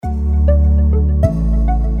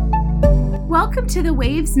Welcome to the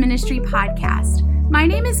Waves Ministry Podcast. My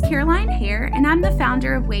name is Caroline Hare, and I'm the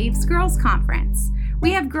founder of Waves Girls Conference.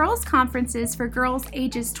 We have girls' conferences for girls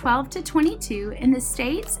ages 12 to 22 in the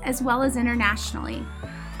States as well as internationally.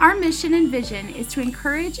 Our mission and vision is to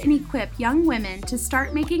encourage and equip young women to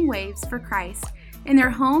start making waves for Christ in their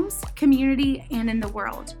homes, community, and in the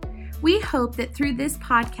world. We hope that through this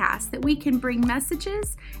podcast that we can bring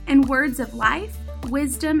messages and words of life,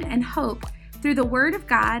 wisdom, and hope through the Word of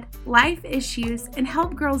God, life issues, and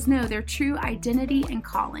help girls know their true identity and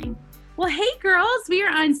calling. Well, hey girls, we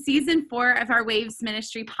are on season 4 of our Waves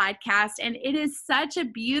Ministry podcast, and it is such a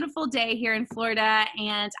beautiful day here in Florida,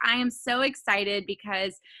 and I am so excited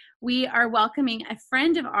because we are welcoming a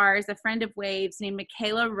friend of ours, a friend of Waves named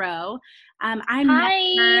Michaela Rowe. Hi.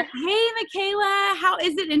 Hey, Michaela, how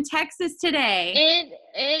is it in Texas today?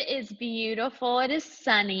 It is beautiful. It is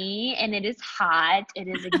sunny and it is hot. It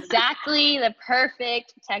is exactly the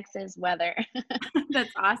perfect Texas weather.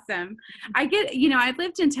 That's awesome. I've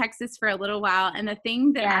lived in Texas for a little while, and the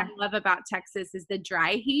thing that I love about Texas is the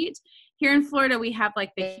dry heat. Here in Florida, we have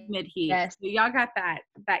like the humid heat. Yes. So y'all got that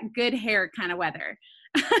good hair kind of weather.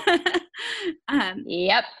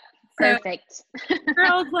 Yep. Perfect. So,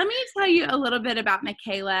 girls, let me tell you a little bit about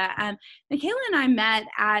Michaela. Michaela and I met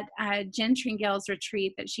at Jen Tringale's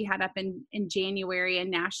retreat that she had up in January in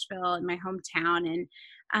Nashville, in my hometown.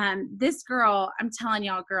 And this girl, I'm telling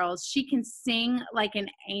y'all girls, she can sing like an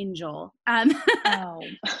angel.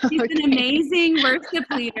 She's an amazing worship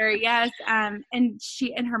leader. Yes. And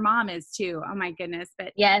her mom is too. Oh my goodness.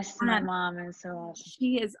 But yes, my mom is so awesome.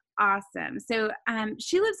 She is awesome. So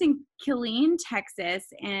she lives in Killeen, Texas,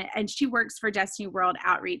 and she works for Destiny World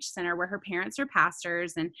Outreach Center, where her parents are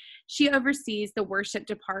pastors, and she oversees the worship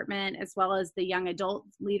department as well as the young adult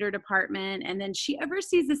leader department. And then she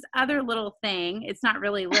oversees this other little thing. It's not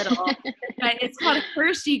really little, but it's called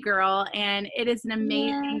Hershey Girl, and it is an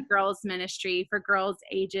amazing girls ministry for girls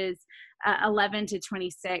ages 11 to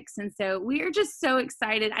 26. And so we are just so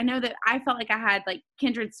excited. I know that I felt like I had like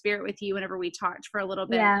kindred spirit with you whenever we talked for a little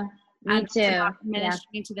bit. Yeah, me too. About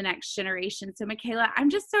ministering to the next generation. So Michaela,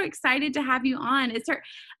 I'm just so excited to have you on.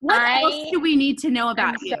 What else do we need to know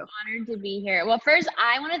about you? I'm so honored to be here. Well, first,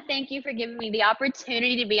 I want to thank you for giving me the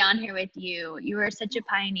opportunity to be on here with you. You are such a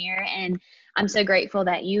pioneer, and I'm so grateful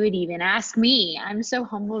that you would even ask me. I'm so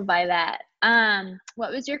humbled by that.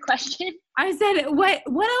 What was your question? I said, what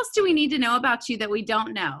else do we need to know about you that we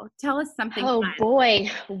don't know? Tell us something fun. Oh boy.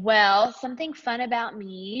 Well, something fun about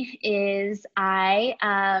me is I'm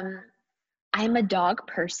a dog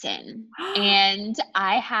person, and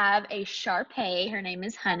I have a Shar-Pei. Her name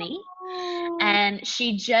is Honey. And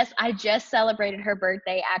I just celebrated her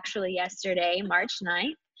birthday actually yesterday, March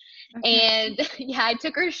 9th. And I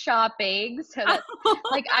took her shopping. So that's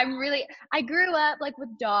I grew up like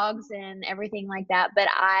with dogs and everything like that, but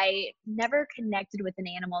I never connected with an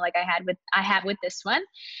animal like I have with this one.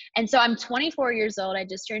 And so I'm 24 years old. I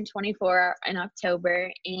just turned 24 in October.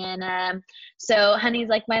 And so Honey's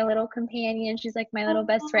like my little companion. She's like my little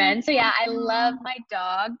best friend. So yeah, I love my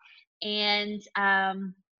dog. And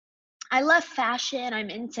I love fashion. I'm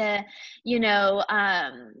into, skincare,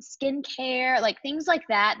 like things like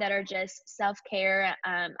that are just self-care.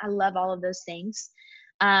 I love all of those things.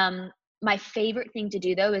 My favorite thing to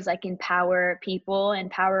do though is like empower people,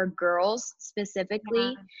 empower girls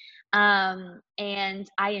specifically.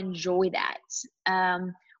 And I enjoy that.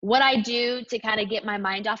 What I do to kind of get my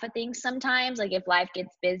mind off of things sometimes, like if life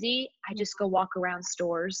gets busy, I just go walk around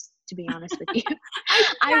stores, to be honest with you.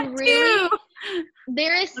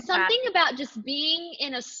 There is something about just being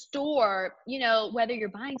in a store, whether you're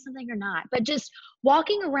buying something or not, but just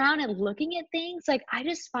walking around and looking at things, like I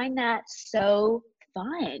just find that so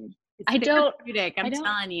fun. I'm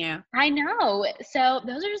telling you. I know. So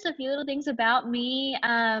those are just a few little things about me.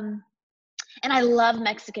 And I love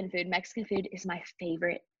Mexican food. Mexican food is my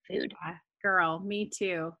favorite food. Girl, me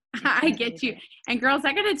too. I get you. And girls,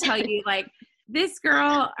 I got to tell you, like, this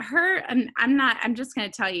girl, I'm just going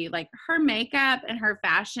to tell you, like, her makeup and her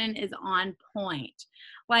fashion is on point.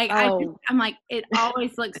 Like, I'm like, it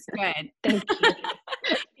always looks good. Thank you.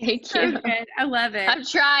 Thank so you. Good. I love it. I'm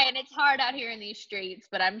trying. It's hard out here in these streets,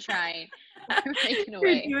 but I'm trying. We're making a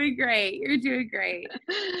way. You're doing great.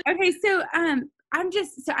 Okay. So, I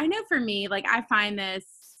know for me, like, I find this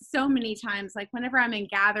so many times, like whenever I'm in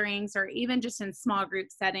gatherings or even just in small group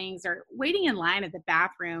settings or waiting in line at the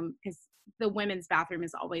bathroom, because the women's bathroom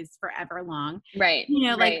is always forever long. Right.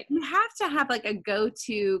 Like you have to have like a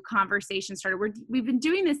go-to conversation starter. We've been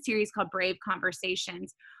doing this series called Brave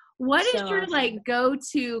Conversations. What is your like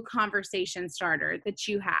go-to conversation starter that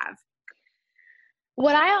you have?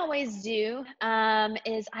 What I always do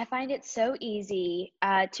is I find it so easy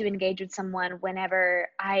to engage with someone whenever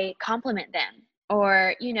I compliment them,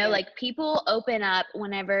 or Right. like people open up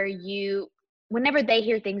whenever they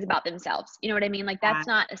hear things about themselves. You know what I mean? Like Yeah. that's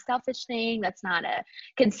not a selfish thing, that's not a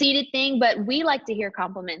conceited thing, but we like to hear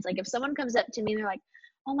compliments. Like if someone comes up to me and they're like,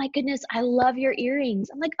 "Oh my goodness, I love your earrings."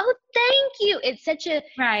 I'm like, "Oh, thank you." It's such a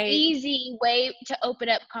Right. easy way to open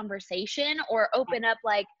up conversation or open up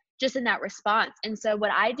like just in that response. And so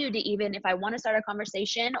what I do to, even if I want to start a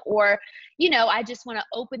conversation, or I just want to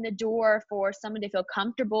open the door for someone to feel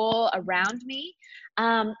comfortable around me,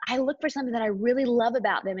 I look for something that I really love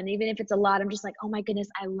about them. And even if it's a lot, I'm just like, "Oh my goodness,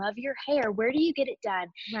 I love your hair. Where do you get it done?"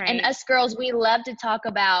 And Right. us girls, we love to talk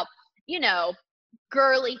about, you know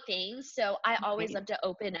girly things. So I always Right. love to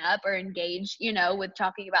open up or engage, with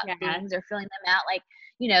talking about Yeah. things or filling them out. Like,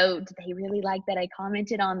 do they really like that I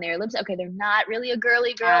commented on their lips? Okay, they're not really a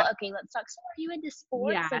girly girl. Yeah. Okay, let's talk. So are you into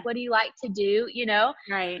sports? Yeah. Like, what do you like to do?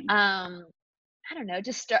 Right. Um, I don't know,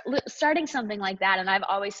 just starting something like that. And I've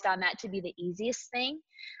always found that to be the easiest thing.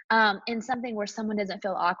 And something where someone doesn't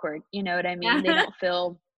feel awkward. You know what I mean? They Yeah. don't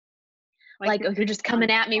feel Like like, you're "Oh, you're putting just them on coming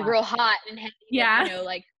the at me spot. real hot and having to, Yeah.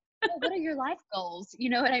 like, oh, what are your life goals?"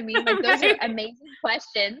 You know what I mean? Like, those are Right. amazing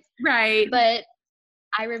questions. Right. But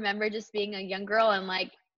I remember just being a young girl and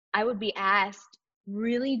like I would be asked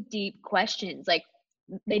really deep questions. Like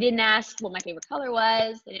they didn't ask what my favorite color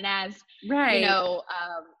was. They didn't ask, Right.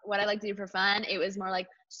 what I like to do for fun. It was more like,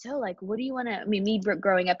 so like, what do you want to? I mean,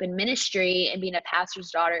 growing up in ministry and being a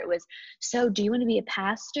pastor's daughter, it was, so do you want to be a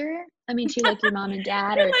pastor? I mean, to like your mom and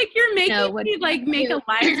dad, You're or like, you're making what do me, you like, want to make do? a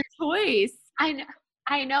life choice. I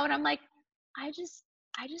know, and I'm like, I just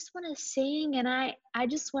want to sing, and I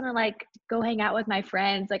just want to like go hang out with my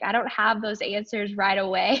friends. Like I don't have those answers right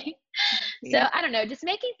away. So Yeah. I don't know, just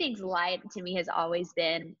making things light to me has always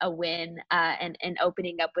been a win. And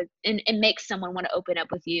opening up with and makes someone want to open up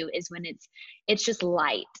with you is when it's just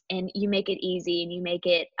light and you make it easy and you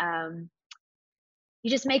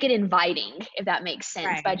just make it inviting, if that makes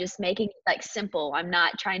sense, by Right. just making it like simple. I'm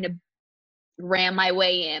not trying to ram my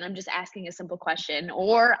way in. I'm just asking a simple question,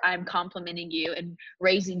 or I'm complimenting you and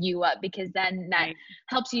raising you up, because then that Right.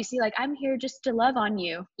 helps you see like I'm here just to love on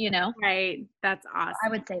you. Right. That's I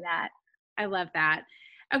awesome. would say that. I love that.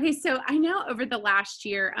 Okay, so I know over the last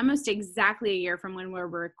year, almost exactly a year from when we're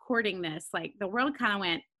recording this, like the world kind of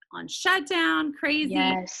went on shutdown, crazy.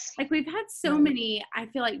 Yes. Like we've had so Right. many, I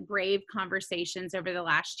feel like, brave conversations over the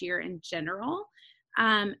last year in general.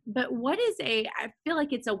 But I feel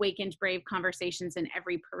like it's awakened brave conversations in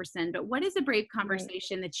every person, but what is a brave Right.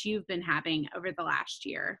 conversation that you've been having over the last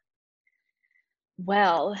year?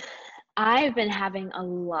 Well, I've been having a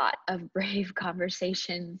lot of brave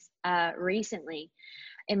conversations recently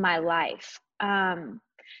in my life.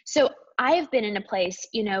 So I've been in a place,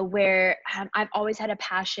 where I've always had a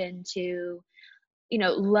passion to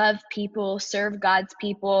love people, serve God's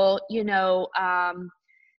people,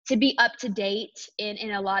 to be up to date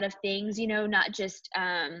in a lot of things, not just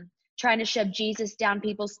trying to shove Jesus down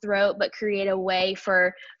people's throat, but create a way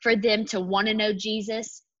for them to want to know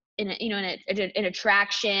Jesus in a, in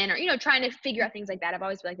attraction, or trying to figure out things like that. I've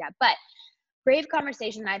always been like that. But brave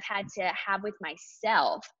conversation that I've had to have with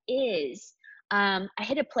myself is I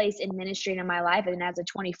hit a place in ministry in my life, and as a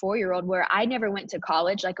 24-year-old, where I never went to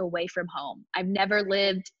college, like away from home. I've never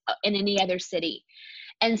lived in any other city.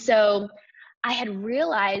 And so I had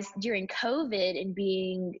realized during COVID and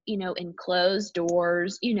being, in closed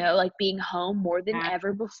doors, like being home more than Yeah.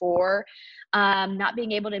 ever before, not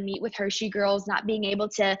being able to meet with Hershey girls, not being able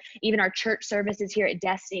to, even our church services here at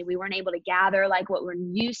Destiny, we weren't able to gather like what we're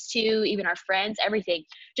used to, even our friends, everything,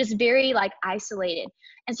 just very like isolated.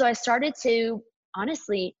 And so I started to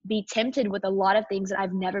honestly be tempted with a lot of things that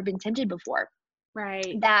I've never been tempted before,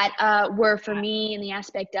 Right. that were for me in the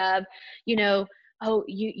aspect of, you know, oh,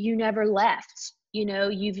 you never left.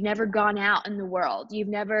 You've never gone out in the world. You've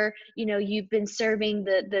never, you've been serving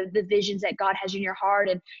the visions that God has in your heart,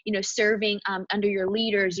 and serving under your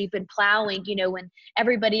leaders. You've been plowing. When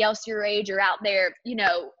everybody else your age are out there,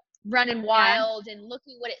 running Yeah. wild and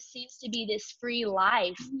looking what it seems to be this free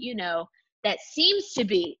life. That seems to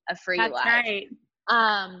be a free That's life. right.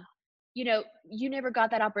 um you never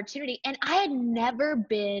got that opportunity. And I've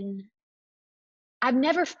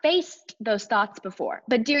never faced those thoughts before,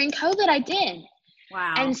 but during COVID I did.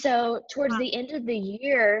 Wow. And so towards the end of the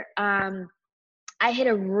year, I hit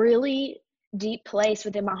a really deep place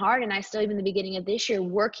within my heart, and I still, even the beginning of this year,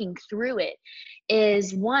 working through it,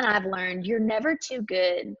 is one, I've learned you're never too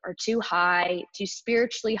good or too high, too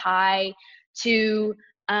spiritually high, too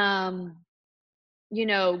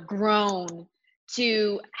grown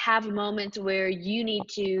to have moments where you need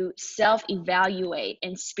to self-evaluate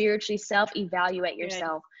and spiritually self-evaluate Good.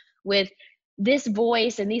 yourself with this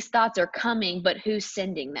voice and these thoughts are coming, but who's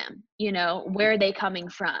sending them? Where are they coming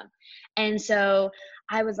from? And so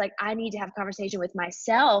I was like, I need to have a conversation with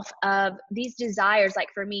myself of these desires, like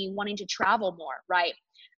for me, wanting to travel more, right?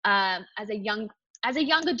 As a young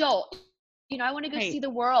adult, I want to go Right. see the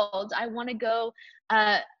world. I want to go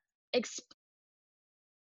uh,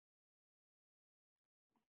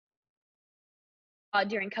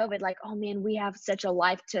 during COVID, like, oh man, we have such a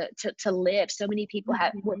life to live. So many people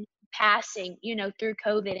were Mhm. passing, through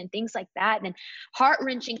COVID and things like that, and heart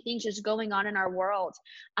wrenching things just going on in our world.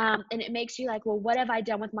 And it makes you like, well, what have I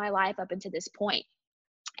done with my life up until this point?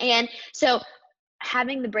 And so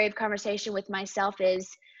having the brave conversation with myself is,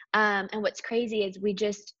 and what's crazy is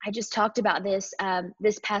I just talked about this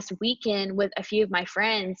this past weekend with a few of my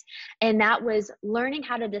friends, and that was learning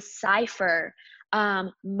how to decipher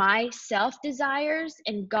my self desires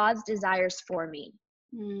and God's desires for me.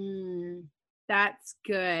 That's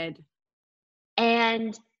good.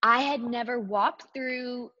 And I had never walked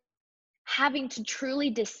through having to truly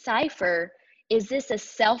decipher, is this a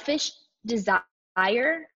selfish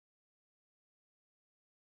desire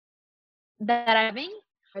that I'm having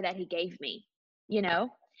or that He gave me, you know?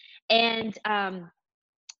 And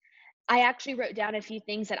I actually wrote down a few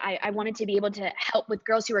things that I wanted to be able to help with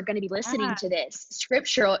girls who are going to be listening Yeah. to this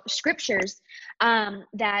scriptures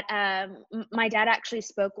that my dad actually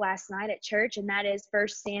spoke last night at church, and that is 1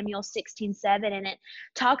 Samuel 16:7, and it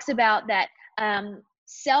talks about that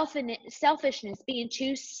selfishness, being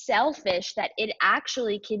too selfish, that it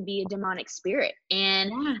actually can be a demonic spirit,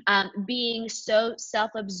 and Yeah. being so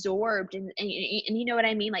self-absorbed, and you know what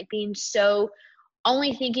I mean, like being so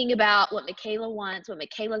only thinking about what Michaela wants, what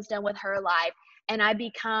Michaela's done with her life. And I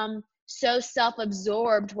become so self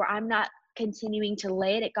absorbed where I'm not continuing to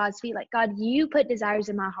lay it at God's feet. Like, God, you put desires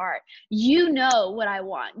in my heart. You know what I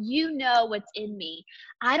want. You know what's in me.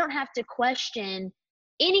 I don't have to question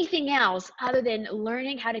anything else other than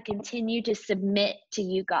learning how to continue to submit to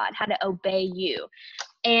you, God, how to obey you,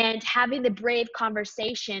 and having the brave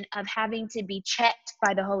conversation of having to be checked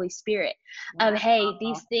by the Holy Spirit of, hey,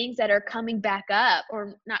 these Wow. things that are coming back up,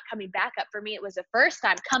 or not coming back up, for me it was the first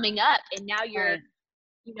time coming up, and now you're,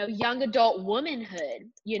 Right. young adult womanhood,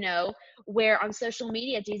 where on social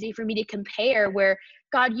media it's easy for me to compare, where,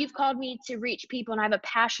 God, you've called me to reach people and I have a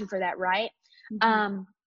passion for that, right? Mhm. um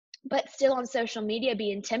but still on social media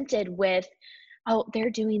being tempted with, oh,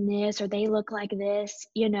 they're doing this or they look like this,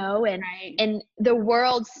 and Right. the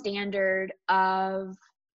world standard of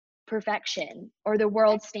perfection, or the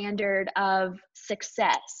world standard of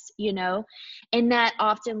success, and that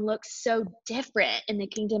often looks so different in the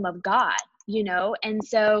kingdom of God, and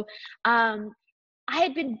so I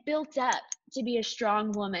had been built up to be a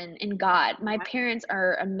strong woman in God. My parents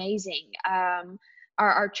are amazing.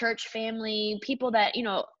 Our church family, people that,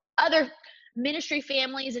 other ministry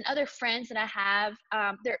families and other friends that I have,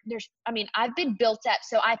 I mean, I've been built up.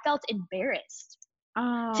 So I felt embarrassed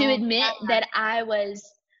to Oh, admit that I was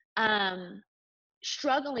um,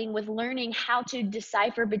 struggling with learning how to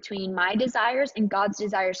decipher between my desires and God's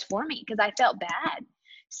desires for me, because I felt bad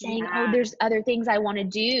saying, oh, yeah. there's other things I want to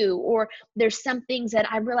do, or there's some things that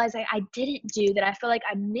I realized I didn't do, that I feel like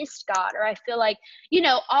I missed God, or I feel like,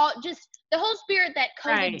 all just the whole spirit that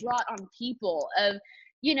COVID Right. brought on people of,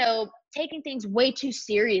 taking things way too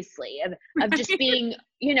seriously, of just being,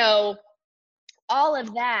 all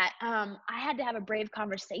of that. I had to have a brave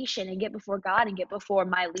conversation and get before God and get before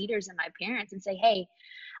my leaders and my parents and say, hey,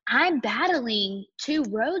 I'm battling two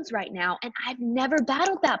roads right now, and I've never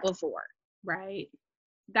battled that before, Right.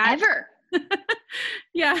 That's ever.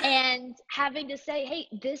 yeah. And having to say, hey,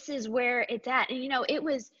 this is where it's at. And it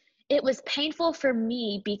was painful for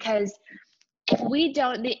me, because if we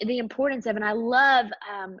don't, the importance of, and I love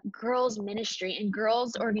girls ministry and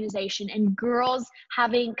girls organization and girls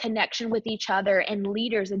having connection with each other and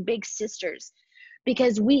leaders and big sisters,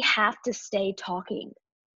 because we have to stay talking.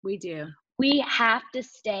 We do. We have to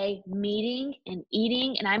stay meeting and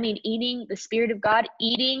eating, and I mean eating the Spirit of God,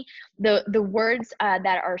 eating the words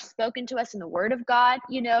that are spoken to us in the Word of God,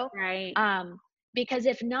 Right. um, because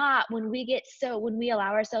if not, when we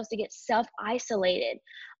allow ourselves to get self-isolated,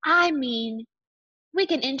 I mean, we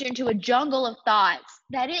can enter into a jungle of thoughts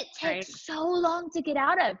that it Right. takes so long to get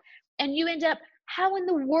out of. And you end up, how in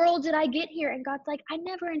the world did I get here? And God's like, I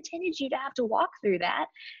never intended you to have to walk through that.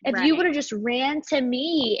 If you would Right. have just ran to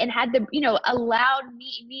me and had allowed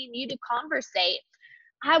me and you to conversate,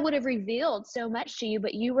 I would have revealed so much to you.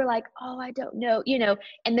 But you were like, oh, I don't know,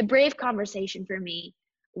 and the brave conversation for me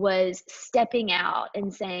was stepping out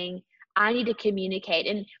and saying, I need to communicate.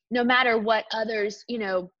 And no matter what others,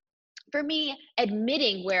 for me,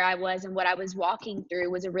 admitting where I was and what I was walking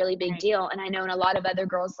through was a really big Right. deal. And I know in a lot of other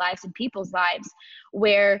girls' lives and people's lives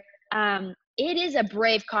where it is a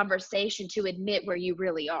brave conversation to admit where you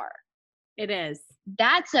really are. It is.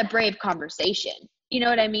 That's a brave conversation. You know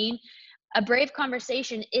what I mean? A brave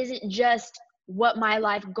conversation isn't just what my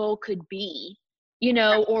life goal could be,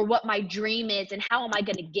 or what my dream is and how am I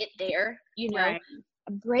going to get there. Right.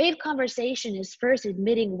 A brave conversation is first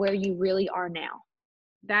admitting where you really are now.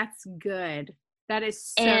 That's good. That is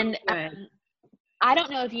so And good. I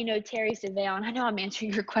don't know if you know Terry Savelle, and I know I'm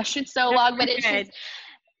answering your question so long, but it's Good. just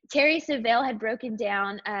Terry Savelle had broken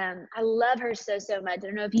down. I love her so much. I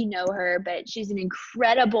don't know if you know her, but she's an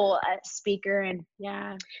incredible speaker,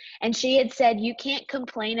 Yeah. and she had said you can't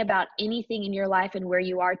complain about anything in your life and where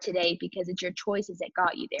you are today because it's your choices that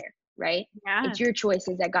got you there, right? Yeah. It's your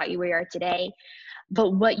choices that got you where you are today.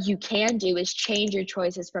 But what you can do is change your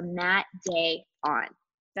choices from that day on.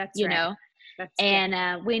 That's right. That's good.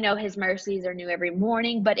 And we know his mercies are new every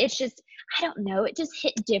morning, but it's just, I don't know, it just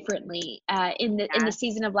hit differently in the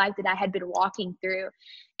season of life that I had been walking through.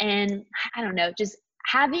 And I don't know, just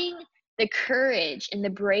having the courage and the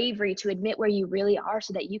bravery to admit where you really are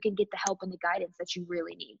so that you can get the help and the guidance that you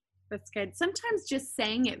really need. That's good. Sometimes just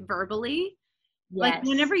saying it verbally, like Yes.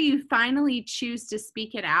 whenever you finally choose to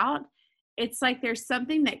speak it out, it's like there's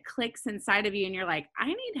something that clicks inside of you and you're like, I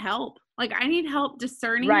need help. Like I need help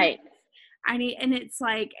discerning. Right. And it's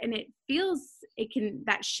like, and it feels,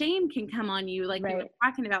 that shame can come on you, like you were Right.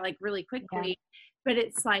 talking about, like really quickly. Yeah. But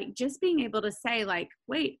it's like just being able to say, like,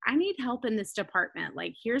 wait, I need help in this department.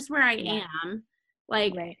 Like, here's where I Yeah. am.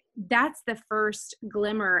 Like, Right. that's the first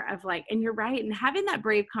glimmer of like, and you're right. And having that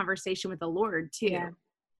brave conversation with the Lord too. Yeah.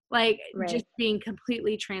 Like, Right. just being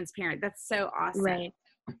completely transparent. That's so awesome. Right.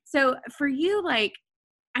 So for you, like,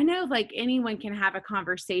 I know like anyone can have a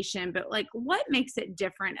conversation, but like what makes it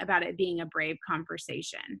different about it being a brave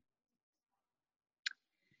conversation?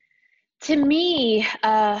 To me,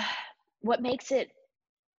 what makes it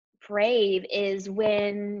brave is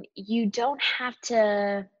when you don't have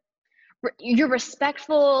to you're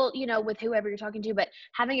respectful, with whoever you're talking to, but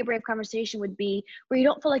having a brave conversation would be where you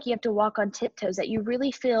don't feel like you have to walk on tiptoes, that you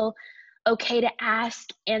really feel okay to ask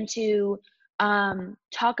and to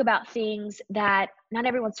talk about things that not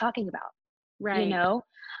everyone's talking about, Right. Yeah.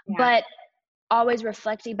 but always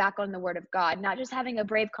reflecting back on the word of God, not just having a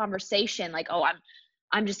brave conversation like, oh,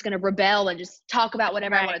 I'm just going to rebel and just talk about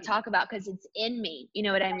whatever I want Right. to talk about because it's in me. You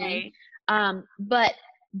know what I mean? Right. But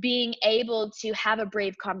being able to have a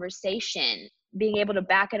brave conversation, being able to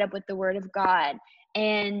back it up with the word of God,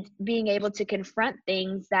 and being able to confront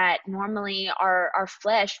things that normally our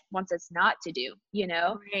flesh wants us not to do.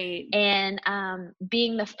 Right. And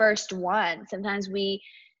being the first one. Sometimes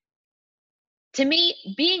to me,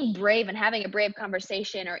 being brave and having a brave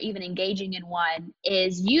conversation or even engaging in one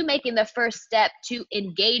is you making the first step to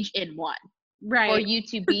engage in one for Right. you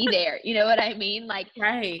to be there. You know what I mean? Like,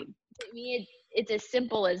 Right. to me, it's as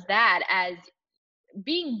simple as that. As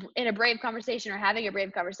being in a brave conversation or having a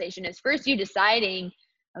brave conversation is first you deciding,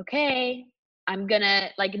 okay, I'm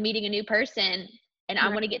gonna, like, meeting a new person and I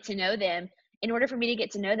want to get to know them. In order for me to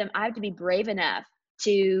get to know them, I have to be brave enough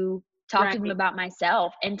to talk to them Right. about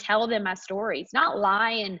myself and tell them my stories, not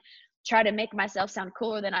lie and try to make myself sound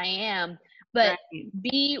cooler than I am, but Right.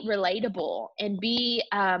 be relatable and be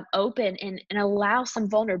open and allow some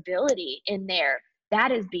vulnerability in there.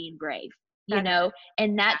 That is being brave, That's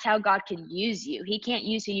and that's how God can use you. He can't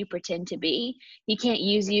use who you pretend to be. He can't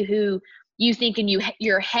use you who you think in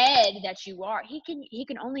your head that you are. He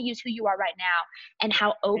can only use who you are right now and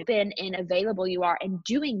how good. open and available you are. And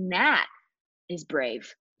doing that is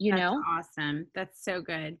brave, you That's know? awesome. That's so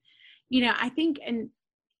good. I think, and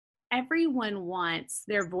everyone wants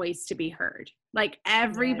their voice to be heard. Like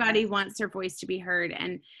everybody Yes. wants their voice to be heard,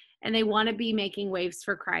 and they want to be making waves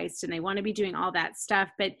for Christ, and they want to be doing all that stuff.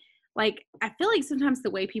 But like, I feel like sometimes the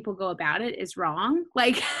way people go about it is wrong.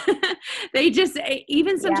 Like they just,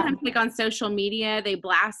 even Yeah. sometimes like on social media, they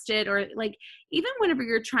blast it, or like, even whenever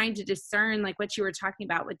you're trying to discern, like what you were talking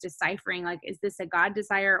about with deciphering, like, is this a God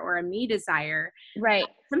desire or a me desire? Right.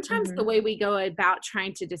 Sometimes the Mhm. way we go about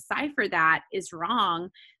trying to decipher that is wrong.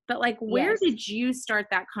 But like, where Yes. did you start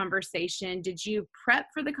that conversation? Did you prep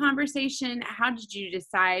for the conversation? How did you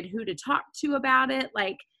decide who to talk to about it?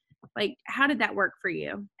 Like how did that work for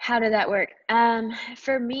you? How did that work?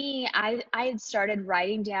 For me, I had started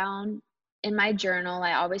writing down in my journal.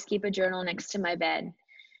 I always keep a journal next to my bed.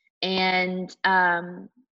 And I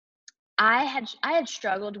had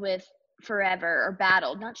struggled with forever, or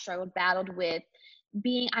battled, not struggled, battled with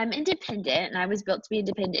I'm independent and I was built to be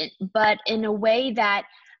independent, but in a way that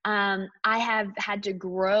I have had to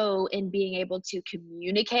grow in being able to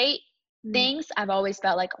communicate things. I've always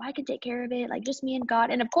felt like, oh, I can take care of it, like just me and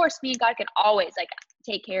God. And of course, me and God can always like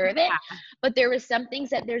take care of it. Yeah. But there was some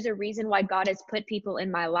things that there's a reason why God has put people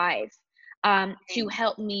in my life to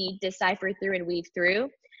help me decipher through and weave through.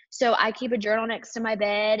 So I keep a journal next to my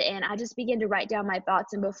bed and I just begin to write down my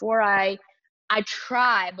thoughts. And before I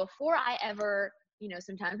ever,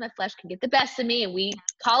 sometimes my flesh can get the best of me and we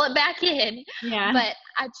call it back in. Yeah. But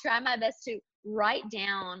I try my best to write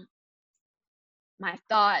down my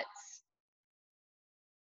thoughts.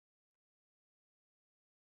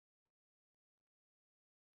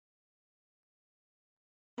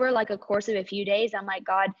 Over like a course of a few days, I'm like,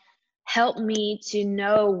 God, help me to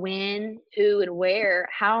know when, who, and where.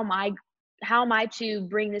 How am I to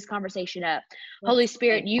bring this conversation up? Holy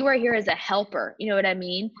Spirit, you are here as a helper. You know what I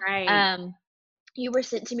mean? Right. You were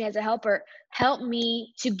sent to me as a helper. Help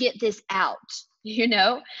me to get this out.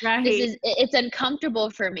 Right. It's uncomfortable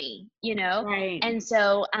for me, Right. And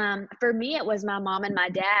so for me, it was my mom and my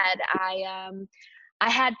dad. I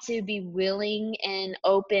had to be willing and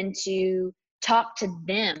open to talk to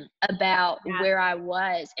them about where I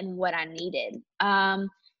was and what I needed. And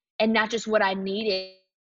not just what I needed,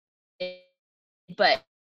 but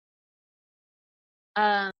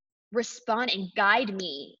respond and guide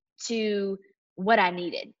me to what I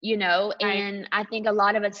needed, Right. and I think a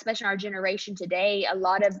lot of it, especially our generation today, a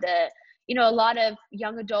lot of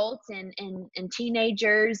young adults and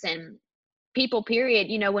teenagers and people period,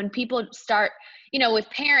 when people start, with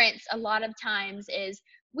parents, a lot of times is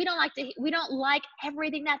we don't like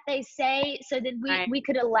everything that they say. So then we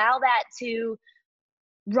could allow that to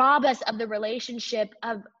rob us of the relationship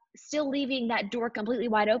of still leaving that door completely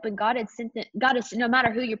wide open. God has, no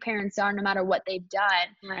matter who your parents are, no matter what they've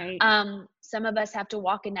done. Right. Some of us have to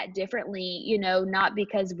walk in that differently, not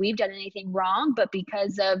because we've done anything wrong, but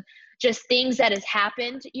because of just things that has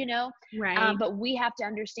happened, Right. but we have to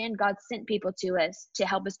understand God sent people to us to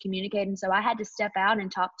help us communicate. And so I had to step out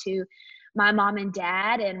and talk to my mom and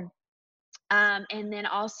dad, and then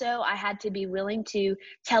also I had to be willing to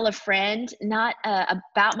tell a friend, not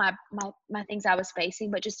about my things I was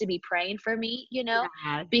facing, but just to be praying for me, Yeah.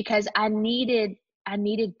 because I needed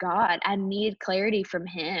God. I needed clarity from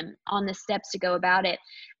him on the steps to go about it.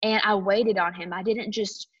 And I waited on him. I didn't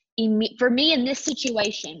just, for me in this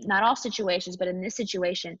situation, not all situations, but in this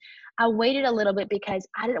situation, I waited a little bit because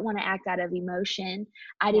I didn't want to act out of emotion.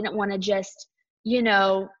 I didn't want to just,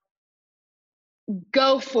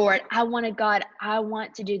 go for it. I want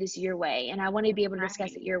to do this your way, and I want to be able to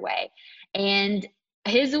discuss it your way. And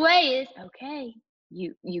his way is, okay,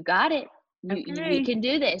 you got it. We can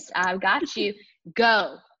do this. I've got you.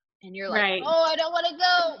 Go. And you're like, oh, I don't want to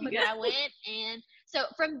go. But then I went. And so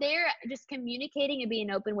from there, just communicating and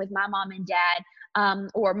being open with my mom and dad,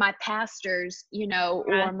 or my pastors,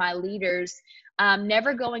 or my leaders,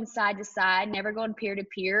 never going side to side, never going peer to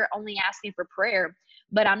peer, only asking for prayer.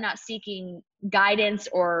 But I'm not seeking guidance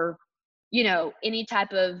or, any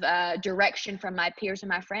type of direction from my peers and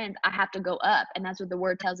my friends. I have to go up. And that's what the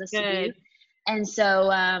word tells us to do. And so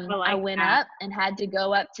I went up and had to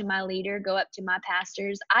go up to my leader, go up to my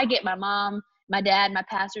pastors. I get my mom, my dad, my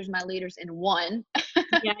pastors, my leaders in one.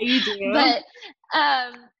 Yeah, you do. But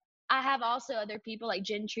I have also other people like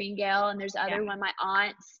Jen Tringale, and there's other one of my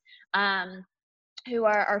aunts who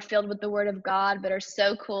are filled with the word of God, but are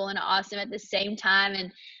so cool and awesome at the same time.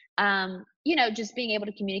 And, just being able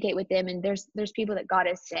to communicate with them, and there's people that God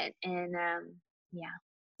has sent. And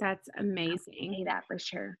that's amazing. I'll say that for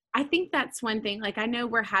sure. I think that's one thing, like, I know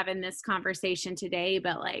we're having this conversation today,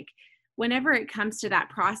 but like, whenever it comes to that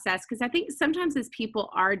process, because I think sometimes as people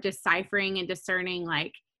are deciphering and discerning,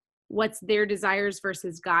 like, what's their desires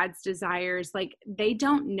versus God's desires, like, they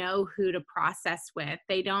don't know who to process with.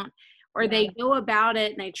 They don't, or they go about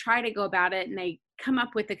it and they try to go about it and they come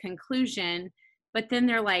up with a conclusion, but then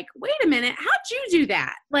they're like, wait a minute, how'd you do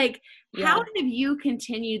that? Like, how have you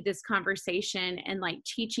continued this conversation and like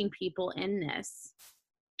teaching people in this?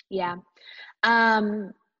 Yeah.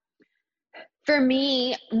 For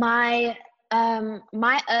me, my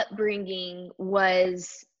upbringing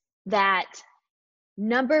was that,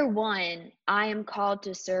 number one, I am called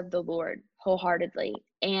to serve the Lord wholeheartedly,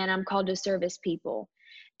 and I'm called to serve his people.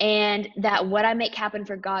 And that what I make happen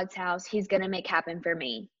for God's house, he's going to make happen for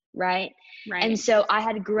me. Right. And so I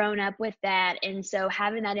had grown up with that. And so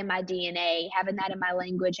having that in my DNA, having that in my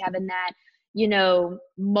language, having that,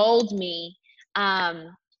 mold me,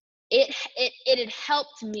 it had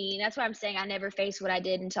helped me. That's why I'm saying I never faced what I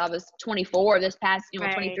did until I was 24 this past,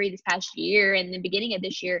 23 this past year, and the beginning of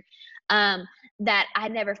this year. that I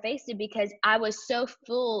never faced it because I was so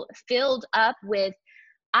filled up with,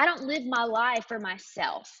 I don't live my life for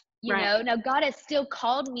myself. Right. Now God has still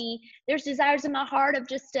called me. There's desires in my heart of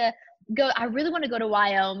just to go. I really want to go to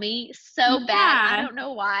Wyoming so bad. I Yeah. don't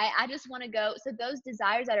know why. I just want to go. So those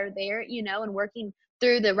desires that are there, and working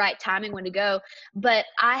through the right timing when to go. But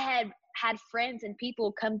I had friends and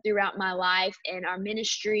people come throughout my life and our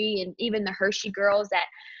ministry and even the Hershey girls, that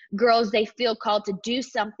girls, they feel called to do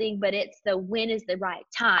something, but it's the when is the right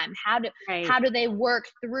time. How Right. do they work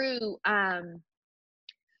through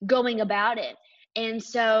going about it? And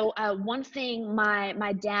so one thing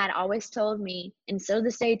my dad always told me, and so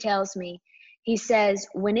this day tells me, he says,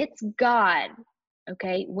 when it's God,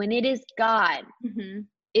 okay, when it is God, Mm-hmm.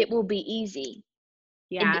 it will be easy.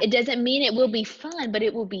 Yeah. It doesn't mean it will be fun, but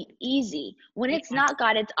it will be easy. When it's Yeah. not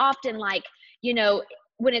God, it's often like,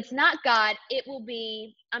 when it's not God, it will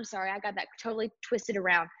be, I'm sorry, I got that totally twisted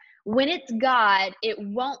around. When it's God, it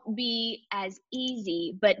won't be as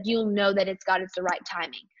easy, but you'll know that it's God, it's the right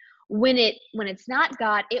timing. When it's not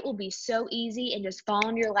God, it will be so easy and just fall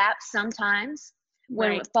in your lap sometimes.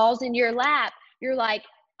 When Right. it falls in your lap, you're like,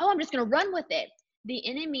 oh, I'm just going to run with it. The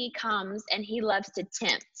enemy comes and he loves to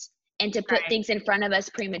tempt and to put Right. things in front of us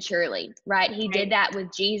prematurely, right? He did Right. that with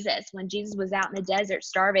Jesus. When Jesus was out in the desert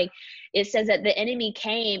starving, it says that the enemy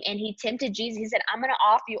came and he tempted Jesus. He said, I'm going to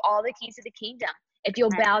offer you all the keys of the kingdom if you'll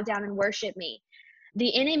Right. bow down and worship me.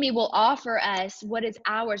 The enemy will offer us what is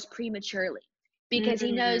ours prematurely because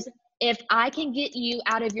he Mm-hmm. knows, if I can get you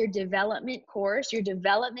out of your development course, your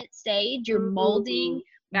development stage, your molding Ooh,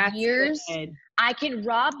 that's years, good. I can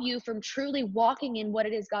rob you from truly walking in what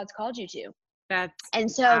it is God's called you to. That's And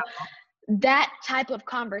so wow. that type of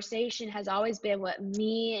conversation has always been what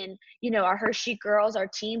me and our Hershey girls, our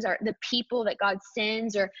teams, are the people that God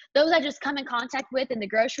sends, or those I just come in contact with in the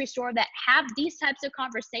grocery store that have these types of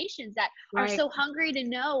conversations, that are Right. so hungry to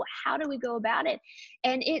know, how do we go about it?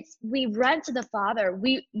 And we run to the Father.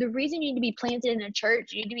 The reason you need to be planted in a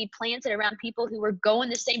church, you need to be planted around people who are going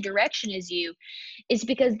the same direction as you, is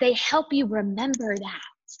because they help you remember that.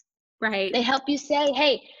 Right. They help you say,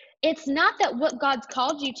 hey, it's not that what God's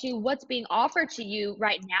called you to, what's being offered to you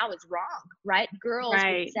right now is wrong, right? Girls with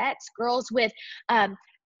Right. sex, girls with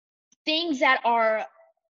things that are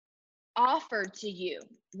offered to you,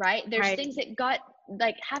 right? There's Right. things that God,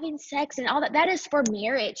 like having sex and all that, that is for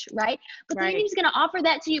marriage, right? But the Right. enemy's going to offer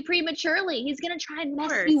that to you prematurely. He's going to try and Of mess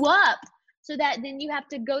course. you up so that then you have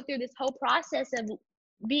to go through this whole process of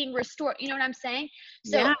being restored. You know what I'm saying?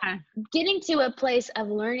 So Yeah. getting to a place of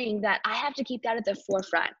learning that I have to keep that at the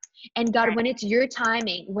forefront. And God, Right. when it's your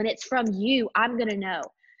timing, when it's from you, I'm going to know.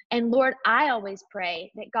 And Lord, I always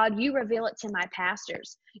pray that God, you reveal it to my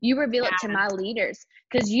pastors. You reveal it to Yeah. my leaders,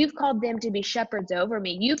 because you've called them to be shepherds over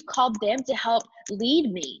me. You've called them to help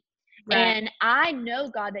lead me. Right. And I know,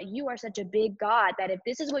 God, that you are such a big God that if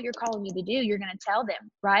this is what you're calling me to do, you're going to tell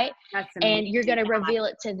them, right? That's And amazing. you're going to Yeah. reveal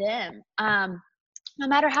it to them. No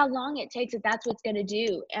matter how long it takes, if that's what's going to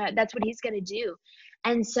do, that's what he's going to do.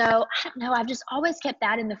 And so I don't know, I've just always kept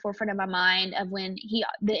that in the forefront of my mind of when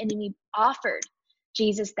the enemy offered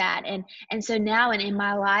Jesus that. And so now, and in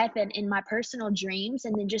my life and in my personal dreams,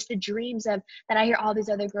 and then just the dreams of that I hear all these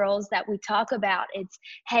other girls that we talk about, it's,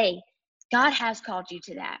 hey, God has called you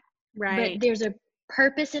to that, but Right. there's a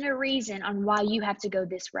purpose and a reason on why you have to go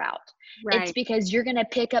this route. It's Right. because you're going to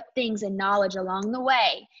pick up things and knowledge along the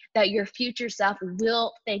way that your future self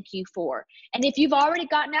will thank you for. And if you've already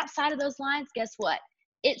gotten outside of those lines, guess what?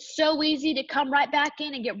 It's so easy to come right back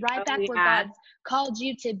in and get right Oh, back where yeah. God's called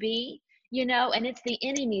you to be, and it's the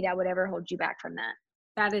enemy that would ever hold you back from that.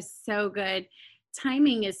 That is so good.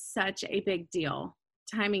 Timing is such a big deal.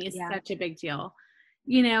 Timing is Yeah. such a big deal.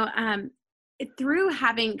 You know, through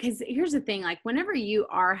having, because here's the thing, like whenever you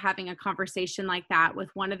are having a conversation like that with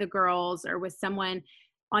one of the girls or with someone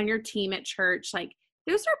on your team at church, like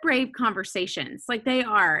those are brave conversations, like they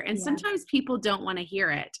are. And Yeah. sometimes people don't want to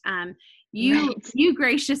hear it. Right. You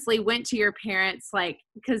graciously went to your parents, like,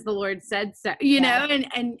 because the Lord said so, you Yeah. know,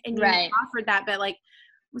 and you Right. offered that, but like,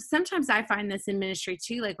 sometimes I find this in ministry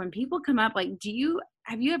too, like when people come up, like,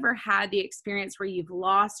 have you ever had the experience where you've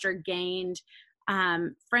lost or gained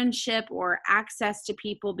friendship or access to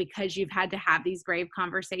people because you've had to have these brave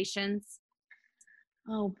conversations?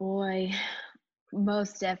 Oh boy.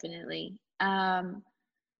 Most definitely.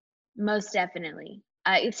 Most definitely.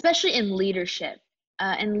 Especially in leadership.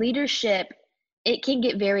 In leadership, it can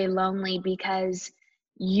get very lonely because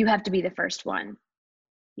you have to be the first one.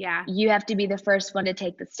 Yeah. You have to be the first one to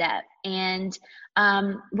take the step. And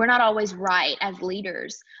we're not always right as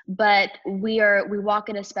leaders, but we walk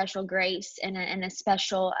in a special grace and a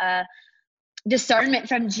special discernment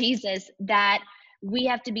from Jesus that we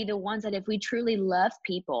have to be the ones that if we truly love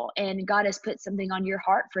people and God has put something on your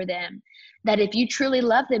heart for them, that if you truly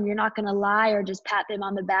love them, you're not going to lie or just pat them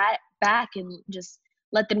on the back and just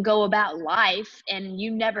let them go about life. And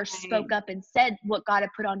you never Right. spoke up and said what God had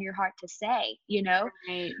put on your heart to say, you know?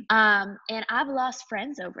 Right. And I've lost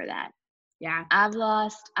friends over that. Yeah. I've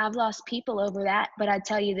lost people over that, but I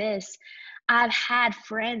tell you this, I've had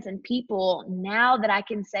friends and people now that I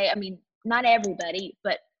can say, I mean, not everybody,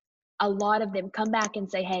 but a lot of them come back and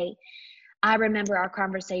say, "Hey, I remember our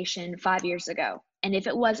conversation 5 years ago. And if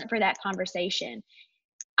it wasn't for that conversation,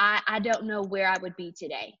 I don't know where I would be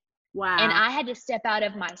today." And Wow. I had to step out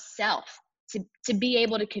of myself to be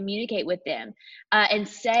able to communicate with them and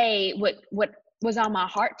say what was on my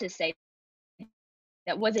heart to say.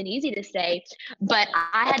 That wasn't easy to say, but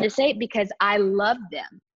I had to say it because I love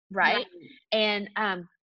them, Right. right? And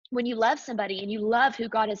when you love somebody and you love who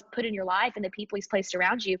God has put in your life and the people He's placed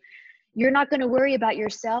around you, you're not going to worry about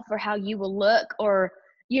yourself or how you will look, or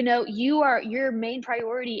your main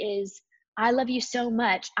priority is, I love you so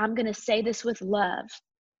much, I'm going to say this with love.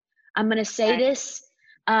 I'm going to say Right. this,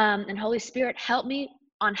 and Holy Spirit, help me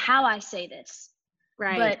on how I say this.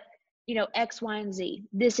 Right. But X, Y, and Z,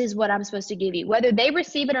 this is what I'm supposed to give you, whether they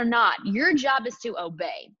receive it or not. Your job is to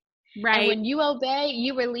obey, and Right. when you obey,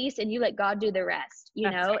 you release and you let God do the rest.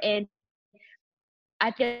 That's And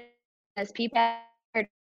I feel as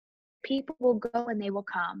people will go and they will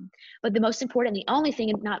come. But the most important, the only thing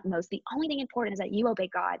important is that you obey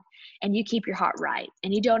God and you keep your heart right.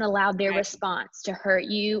 And you don't allow their right. response to hurt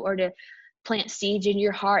you or to plant seeds in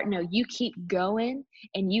your heart. No, you keep going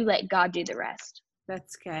and you let God do the rest.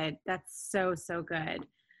 That's good. That's so, so good.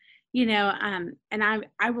 And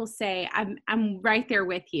I will say I'm right there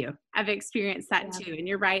with you. I've experienced that Yeah. too. And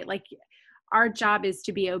you're right. Like, our job is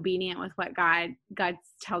to be obedient with what God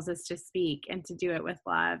tells us to speak, and to do it with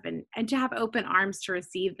love, and to have open arms to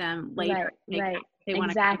receive them later. Right. If they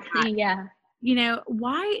want to come Exactly. back. Yeah.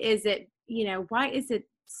 Why is it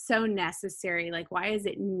so necessary? Like, why is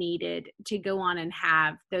it needed to go on and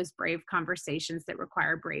have those brave conversations that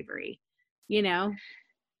require bravery? You know?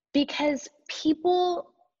 Because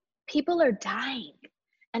people are dying.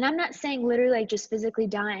 And I'm not saying literally like just physically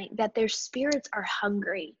dying, that their spirits are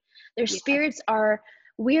hungry. Their Yeah. spirits are,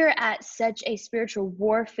 we're at such a spiritual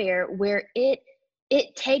warfare where it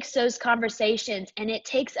takes those conversations, and it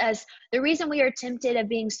takes us, the reason we are tempted of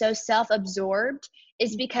being so self-absorbed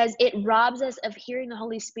is because it robs us of hearing the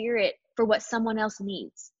Holy Spirit for what someone else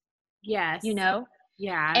needs, Yes.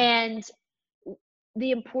 Yeah. and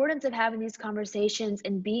the importance of having these conversations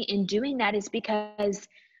and doing that is because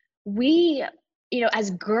we,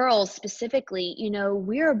 as girls specifically,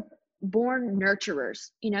 we're born nurturers.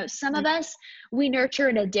 Some Mm. of us, we nurture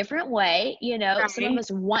in a different way. Some of Right. us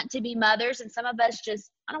want to be mothers, and some of us just,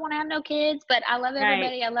 I don't want to have no kids, but I love Right.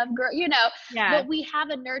 everybody. I love girl, Yeah. but we have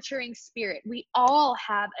a nurturing spirit. We all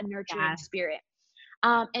have a nurturing Yeah. spirit.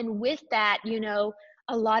 And with that,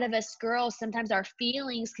 a lot of us girls, sometimes our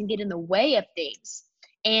feelings can get in the way of things.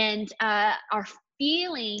 And our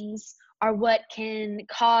feelings are what can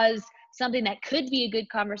cause something that could be a good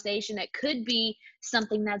conversation, that could be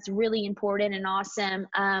something that's really important and awesome.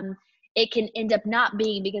 It can end up not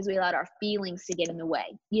being, because we allowed our feelings to get in the way.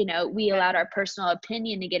 We allowed our personal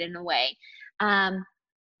opinion to get in the way.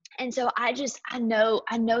 And so I know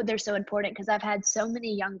they're so important, because I've had so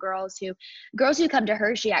many young girls who come to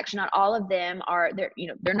Hershey. Actually, not all of them are,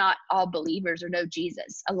 they're not all believers or know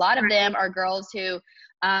Jesus. A lot of them Right. are girls who,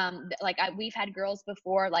 we've had girls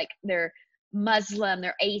before, like they're Muslim,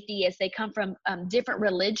 they're atheists, they come from different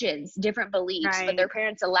religions, different beliefs, but Right. their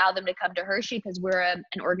parents allow them to come to Hershey because we're an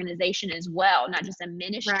organization as well, not just a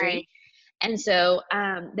ministry. Right. And so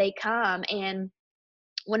they come, and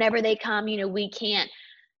whenever they come, we can't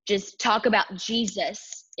just talk about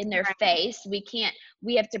Jesus in their Right. face.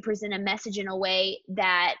 We have to present a message in a way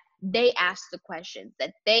that they ask the questions,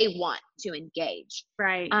 that they want to engage,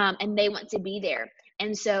 Right. and they want to be there.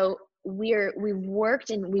 And so we work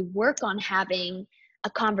on having a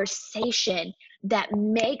conversation that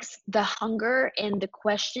makes the hunger and the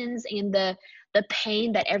questions and the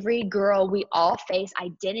pain that every girl, we all face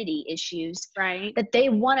identity issues, Right. that they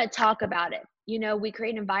want to talk about it. We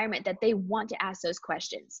create an environment that they want to ask those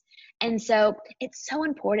questions. And so it's so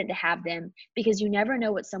important to have them, because you never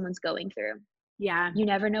know what someone's going through. Yeah. You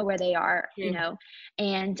never know where they are, True.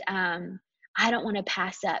 and I don't want to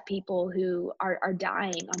pass up people who are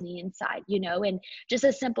dying on the inside, and just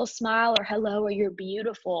a simple smile or hello or you're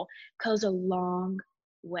beautiful goes a long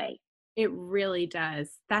way. It really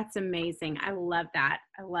does. That's amazing. I love that.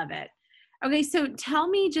 I love it. Okay, so tell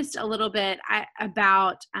me just a little bit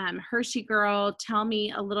about Hershey Girl. Tell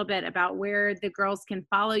me a little bit about where the girls can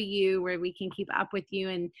follow you, where we can keep up with you,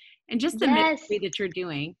 and just the Yes. ministry that you're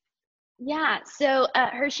doing. Yeah, so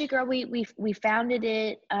Hershey Girl, we founded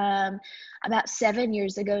it about 7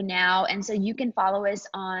 years ago now, and so you can follow us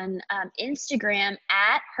on Instagram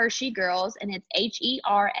at Hershey Girls, and it's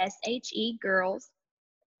HERSHE Girls,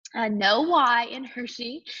 no Y in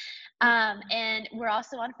Hershey. And we're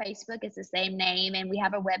also on Facebook. It's the same name, and we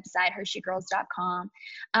have a website, HersheyGirls.com.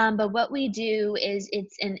 But what we do is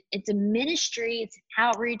it's a ministry, it's an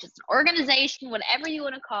outreach, it's an organization, whatever you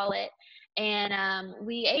want to call it. And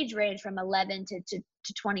we age range from 11 to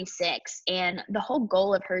 26. And the whole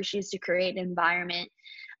goal of Hershey is to create an environment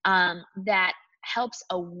that helps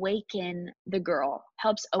awaken the girl,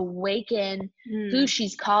 helps awaken who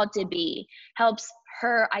she's called to be, helps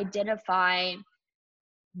her identify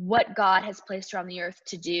what God has placed her on the earth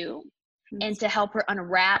to do, and to help her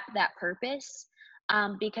unwrap that purpose.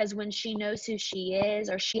 Because when she knows who she is,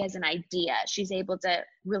 or she has an idea, she's able to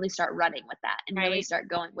really start running with that and really start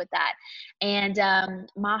going with that. And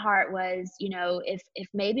my heart was, if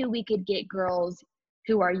maybe we could get girls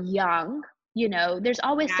who are young, there's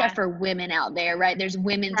always stuff for women out there, right? There's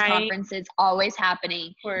women's conferences always happening,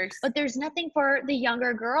 Of course. but there's nothing for the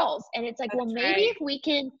younger girls. And it's like, well, maybe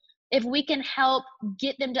if we can help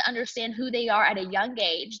get them to understand who they are at a young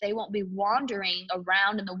age, they won't be wandering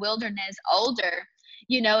around in the wilderness older,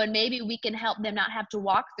 and maybe we can help them not have to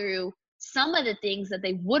walk through some of the things that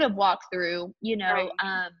they would have walked through,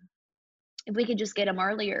 if we could just get them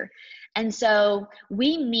earlier. And so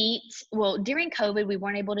we meet, well, during COVID, we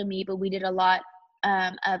weren't able to meet, but we did a lot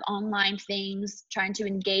of online things, trying to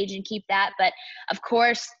engage and keep that. But of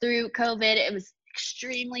course, through COVID, it was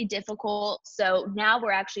extremely difficult. So now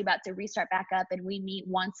we're actually about to restart back up, and we meet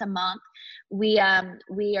once a month. We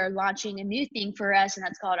are launching a new thing for us, and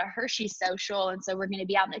that's called a Hershey Social. And so we're going to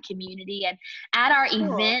be out in the community, and at our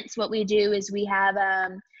events, what we do is we have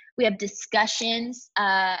discussions,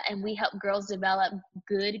 and we help girls develop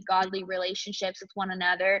good, godly relationships with one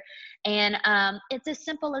another. And it's as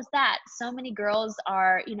simple as that. So many girls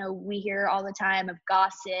are, we hear all the time of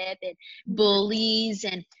gossip and bullies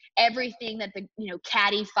and everything that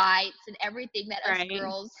catty fights and everything that us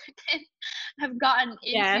girls have gotten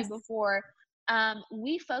into before.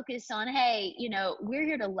 We focus on, hey, we're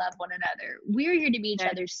here to love one another. We're here to be each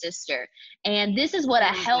other's sister. And this is what a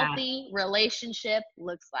healthy relationship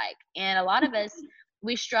looks like. And a lot of us,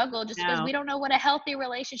 we struggle just because we don't know what a healthy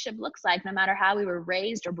relationship looks like, no matter how we were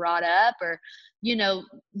raised or brought up, or,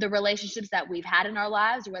 the relationships that we've had in our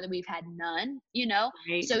lives, or whether we've had none,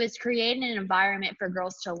 So it's creating an environment for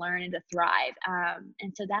girls to learn and to thrive.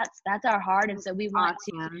 And so that's our heart. And so we want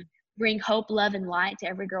to bring hope, love, and light to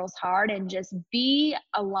every girl's heart, and just be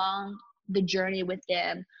along the journey with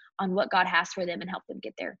them on what God has for them and help them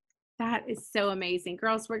get there. That is so amazing.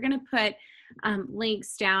 Girls, we're going to put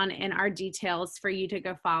links down in our details for you to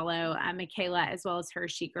go follow Michaela as well as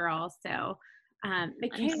Hershey Girl. So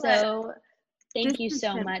Michaela, thank you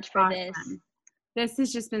so much for this. This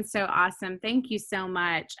has just been so awesome. Thank you so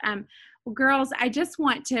much. Well, girls, I just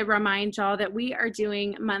want to remind y'all that we are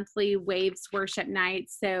doing monthly Waves worship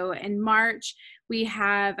nights. So in March, we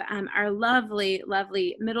have our lovely,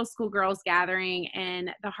 lovely middle school girls gathering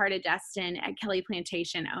in the heart of Destin at Kelly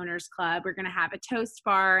Plantation Owners Club. We're going to have a toast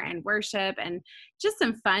bar and worship and just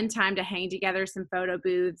some fun time to hang together, some photo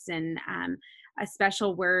booths, and a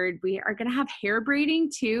special word. We are going to have hair braiding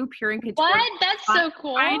too. Pure and Couture. What? That's so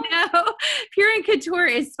cool. I know. Pure and Couture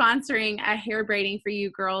is sponsoring a hair braiding for you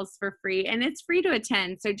girls for free, and it's free to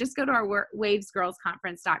attend. So just go to our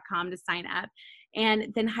wavesgirlsconference.com to sign up.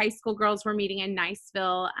 And then high school girls, we're meeting in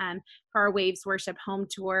Niceville for our Waves Worship home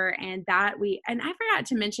tour. And I forgot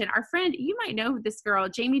to mention, our friend, you might know this girl,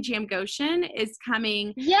 Jamie Jam Goshen, is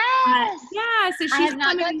coming. Yes. So she's I have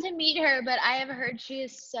not got to meet her, but I have heard she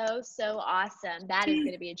is so, so awesome. That is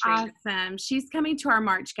going to be a treat. Awesome. She's coming to our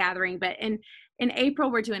March gathering, but in April,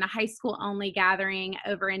 we're doing a high school only gathering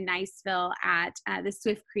over in Niceville at the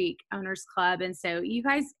Swift Creek Owners Club. And so you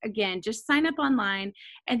guys, again, just sign up online.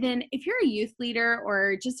 And then if you're a youth leader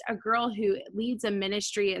or just a girl who leads a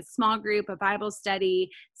ministry, a small group, a Bible study,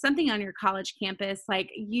 something on your college campus, like,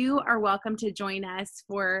 you are welcome to join us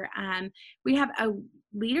for, we have a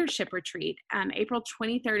leadership retreat. April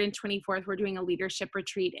 23rd and 24th, we're doing a leadership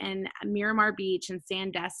retreat in Miramar Beach and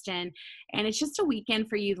Sandestin. And it's just a weekend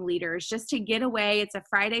for youth leaders just to get away. It's a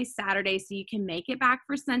Friday, Saturday, so you can make it back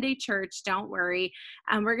for Sunday church. Don't worry.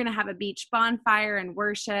 We're going to have a beach bonfire and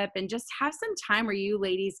worship and just have some time where you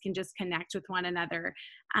ladies can just connect with one another.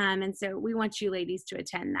 And so we want you ladies to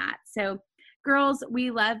attend that. So Girls,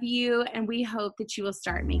 we love you, and we hope that you will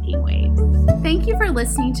start making waves. Thank you for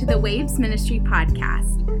listening to the Waves Ministry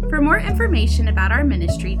podcast. For more information about our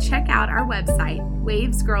ministry, check out our website,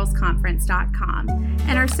 wavesgirlsconference.com,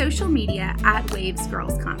 and our social media at Waves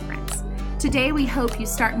Girls Conference. Today, we hope you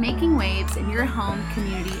start making waves in your home,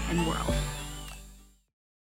 community, and world.